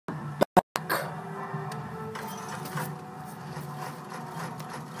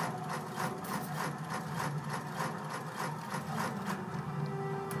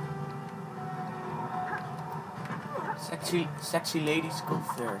Sexy ladies go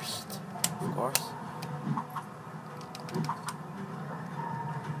first, of course.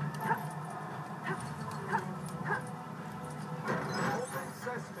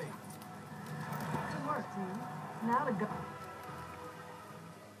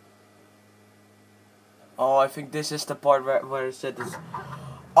 Oh, I think this is the part where it said this.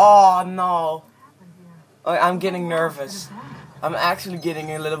 Oh no! I'm getting nervous. I'm actually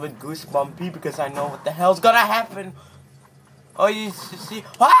getting a little bit goosebumpy because I know what the hell's gonna happen. Oh, you see?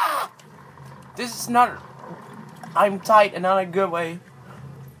 Ah! This is not. I'm tight and not in a good way.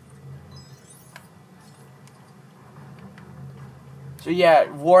 So yeah,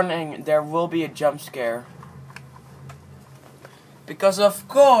 warning, there will be a jump scare. Because of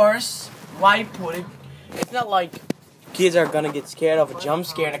course, why put it? It's not like kids are gonna get scared of a jump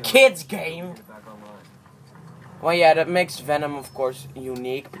scare in a kids game. Well yeah, that makes Venom of course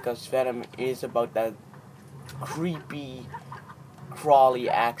unique because Venom is about that creepy, crawly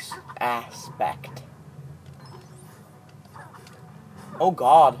aspect. Oh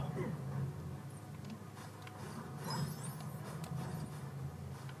god.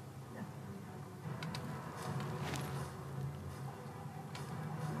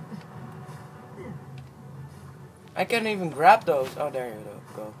 I can't even grab those. Oh, there you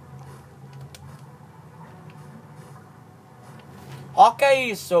go. Hawkeye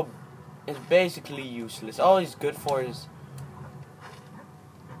is basically useless. All he's good for is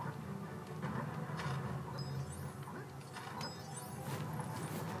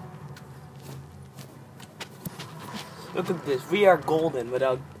look at this. We are golden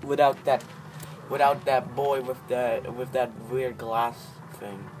without that boy with that weird glass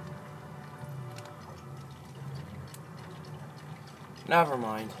thing. Never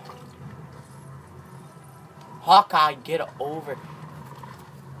mind. Hawkeye, get over.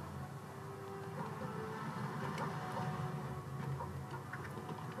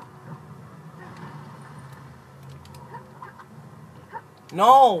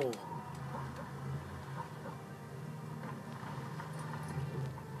 No!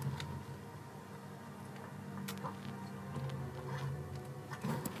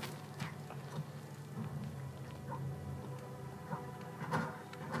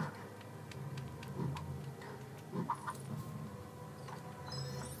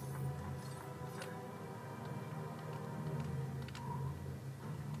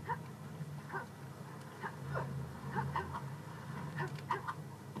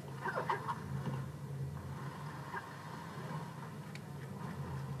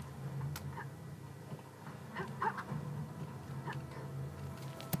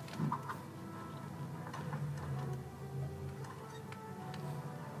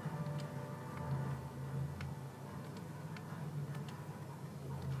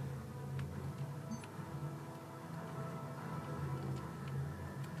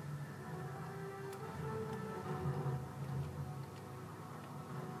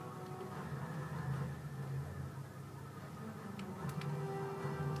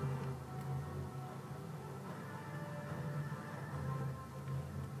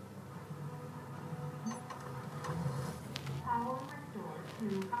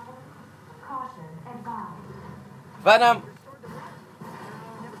 Venom!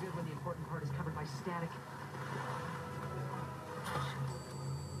 Never good when the important part is covered by static.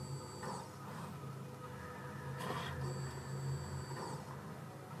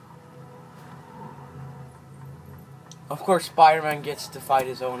 Of course, Spider-Man gets to fight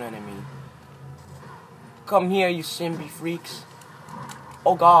his own enemy. Come here, you Symbi freaks.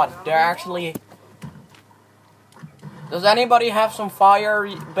 Oh god, they're actually... Does anybody have some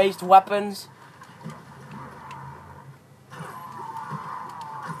fire-based weapons?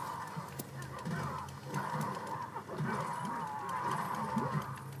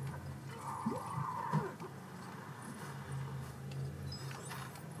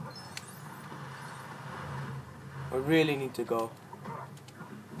 We really need to go.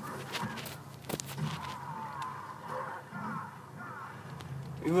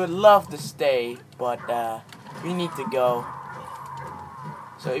 We would love to stay, but we need to go.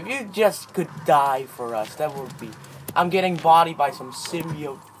 So if you just could die for us, that would be... I'm getting bodied by some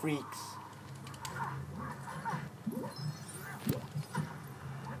symbiote freaks.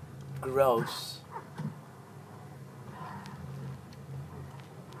 Gross.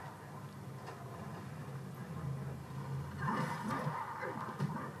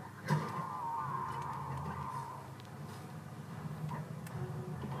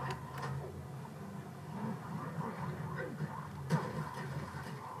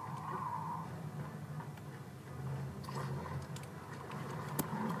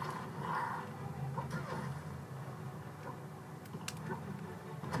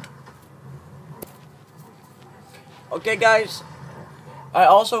 Okay, guys. I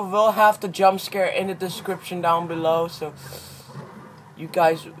also will have the jump scare in the description down below, so you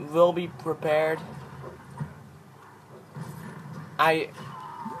guys will be prepared.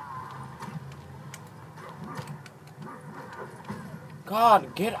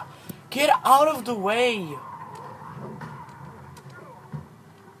 God, get out of the way.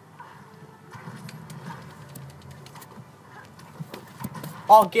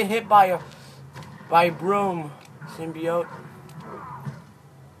 Oh, get hit by a broom, Symbiote.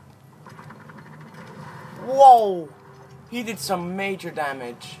 Whoa, he did some major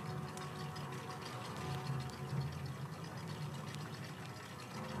damage.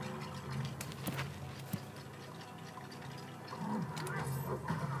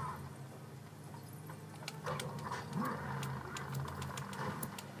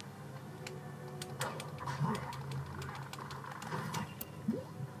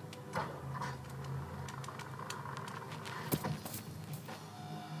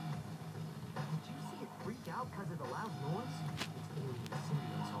 Did you see it freak out because of the loud noise? It's alien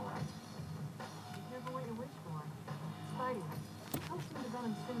symbiotes, all right. Be careful what you wish for. Spidey, who's hosting the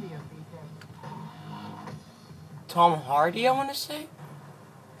Venom Symbiote these days? Tom Hardy, I want to say.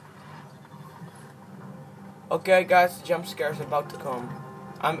 Okay, guys, the jump scare is about to come.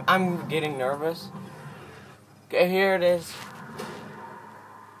 I'm getting nervous. Okay, here it is.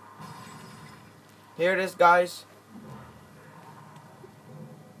 Here it is, guys.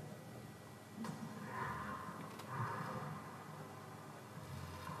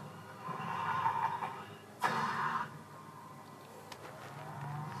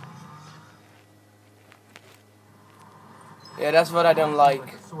 Yeah, that's what I don't like.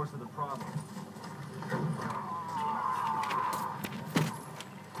 The source of the problem.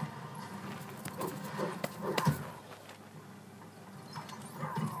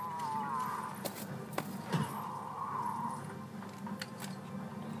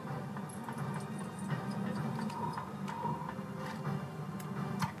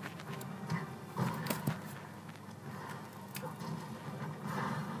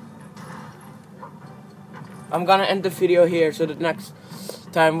 I'm gonna end the video here, so the next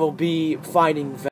time we'll be fighting Venom.